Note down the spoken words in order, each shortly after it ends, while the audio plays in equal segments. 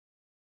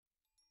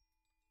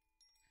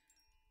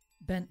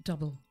bent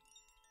double,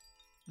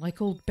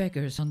 like old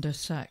beggars under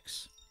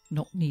sacks,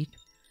 knock-kneed,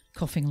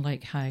 coughing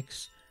like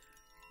hags,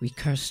 we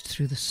cursed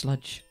through the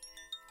sludge.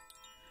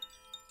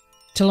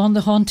 Till on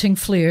the haunting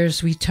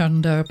flares we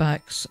turned our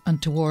backs,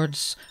 and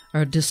towards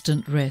our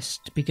distant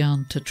rest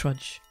began to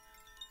trudge.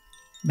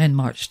 Men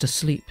marched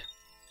asleep.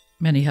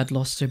 Many had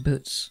lost their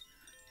boots,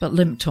 but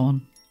limped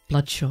on,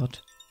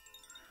 bloodshot.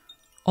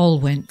 All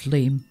went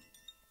lame,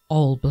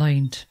 all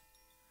blind,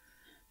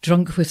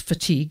 drunk with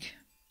fatigue,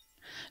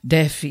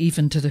 deaf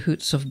even to the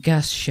hoots of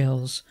gas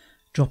shells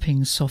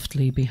dropping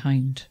softly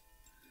behind.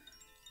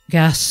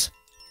 Gas!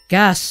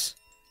 Gas!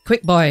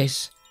 Quick,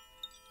 boys!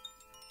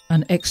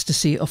 An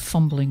ecstasy of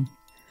fumbling,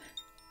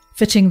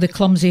 fitting the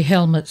clumsy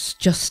helmets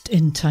just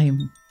in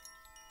time.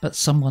 But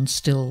someone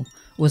still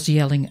was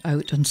yelling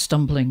out and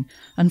stumbling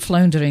and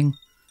floundering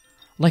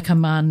like a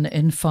man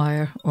in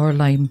fire or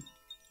lime.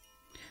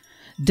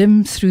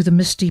 Dim through the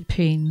misty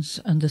panes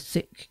and the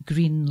thick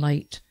green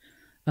light,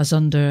 as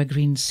under a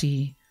green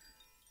sea,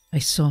 I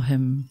saw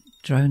him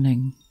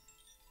drowning.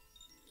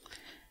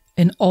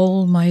 In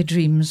all my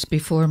dreams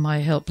before my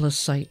helpless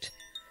sight,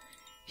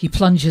 he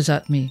plunges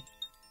at me,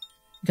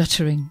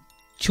 guttering,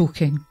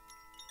 choking,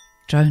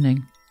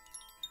 drowning.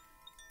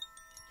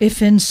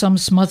 If in some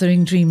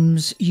smothering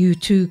dreams you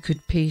too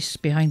could pace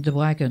behind the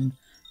wagon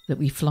that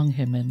we flung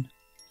him in,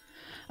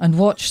 and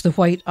watch the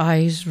white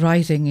eyes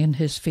writhing in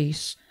his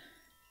face,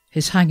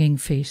 his hanging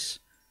face,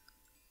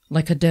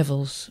 like a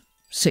devil's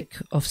sick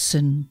of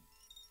sin.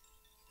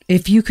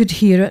 If you could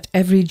hear at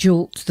every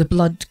jolt the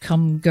blood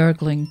come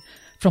gurgling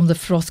from the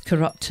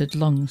froth-corrupted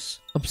lungs,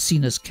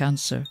 obscene as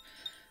cancer,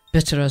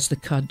 bitter as the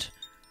cud,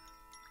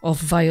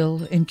 of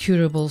vile,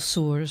 incurable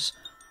sores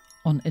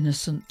on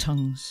innocent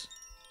tongues,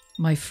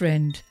 my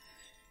friend,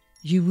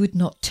 you would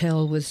not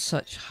tell with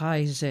such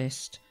high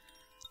zest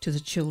to the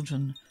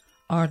children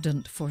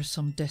ardent for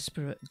some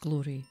desperate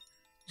glory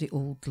the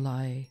old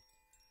lie,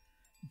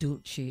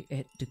 Dulce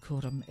et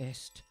decorum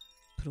est,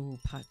 pro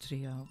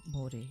patria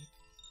mori.